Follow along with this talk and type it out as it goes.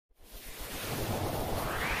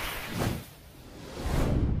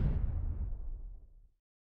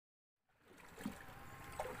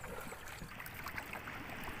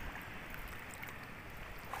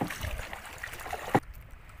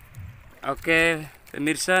Oke,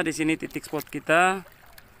 pemirsa, di sini titik spot kita,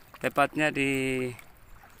 tepatnya di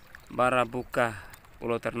Barabuka,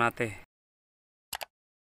 Pulau Ternate.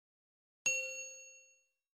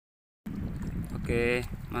 Oke,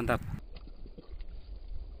 mantap.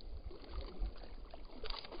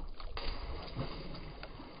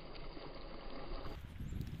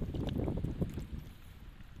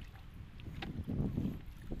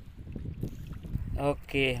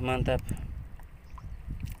 Oke, mantap.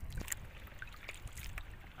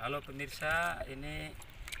 Halo pemirsa, ini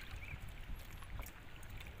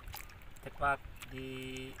tepat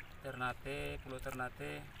di Ternate, Pulau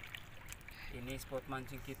Ternate. Ini spot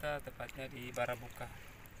mancing kita, tepatnya di Barabuka.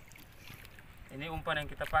 Ini umpan yang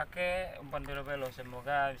kita pakai, umpan belo-belo.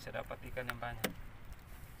 Semoga bisa dapat ikan yang banyak.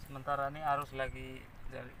 Sementara ini arus lagi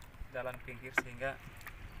jalan pinggir, sehingga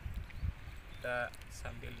kita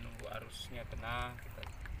sambil nunggu arusnya tenang, kita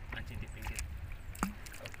mancing di pinggir.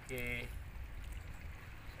 Oke.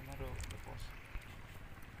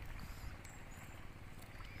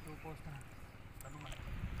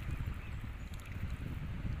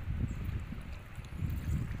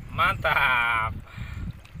 Mantap,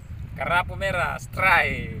 kerapu merah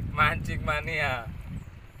strike mancing mania.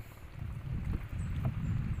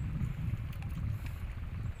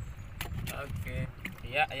 Oke,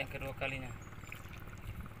 ya, yang kedua kalinya.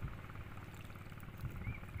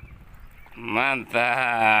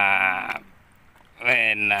 Mantap,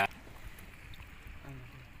 enak.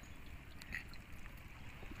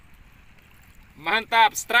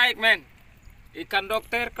 Mantap, strike men. Ikan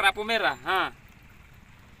dokter kerapu merah. Ha.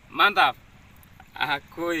 Mantap.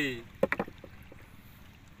 Akui.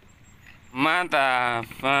 Mantap.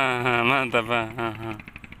 Mantap.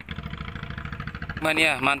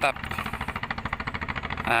 Mania, mantap.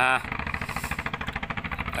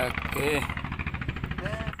 Oke.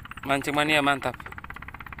 Mancing mania, mantap.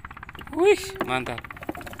 Wih, mantap.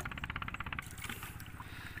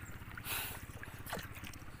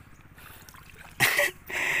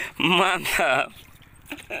 Mantap.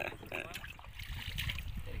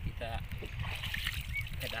 Jadi kita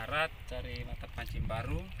ke darat cari mata pancing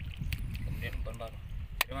baru, kemudian umpan baru.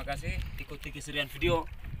 Terima kasih, ikuti keserian video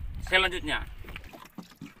selanjutnya.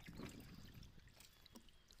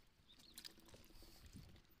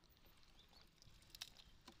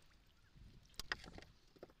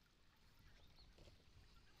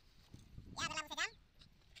 Ya, dalam Sejam,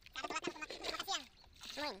 ada belakang makan siang.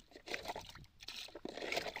 Semuanya.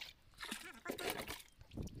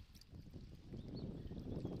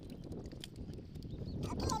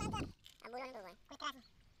 Bulan tuh, Bang. Kulit keras nih.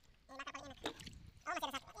 Ini bakar paling enak. Oh, masih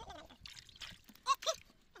ada satu. Oh, masih ada satu.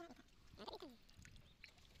 Ikan dokter.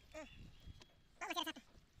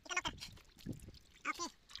 Oke.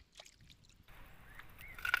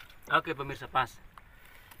 Oke pemirsa, pas.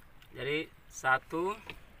 Jadi 1,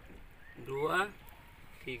 2,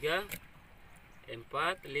 3,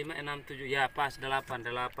 4, 5, 6, 7. Ya pas, 8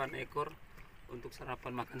 ekor untuk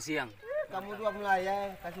sarapan makan siang. Kamu dua mulai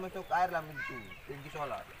kasih masuk air lah begitu, tinggi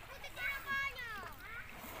solar.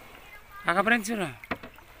 Kakak berhenti sudah.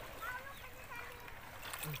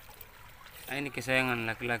 Ini kesayangan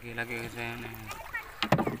laki-laki kesayangan.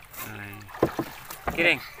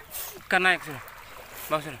 Kiring, kan naik sudah,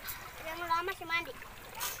 bawa sudah. Yang lama masih mandi.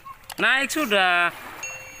 Naik sudah.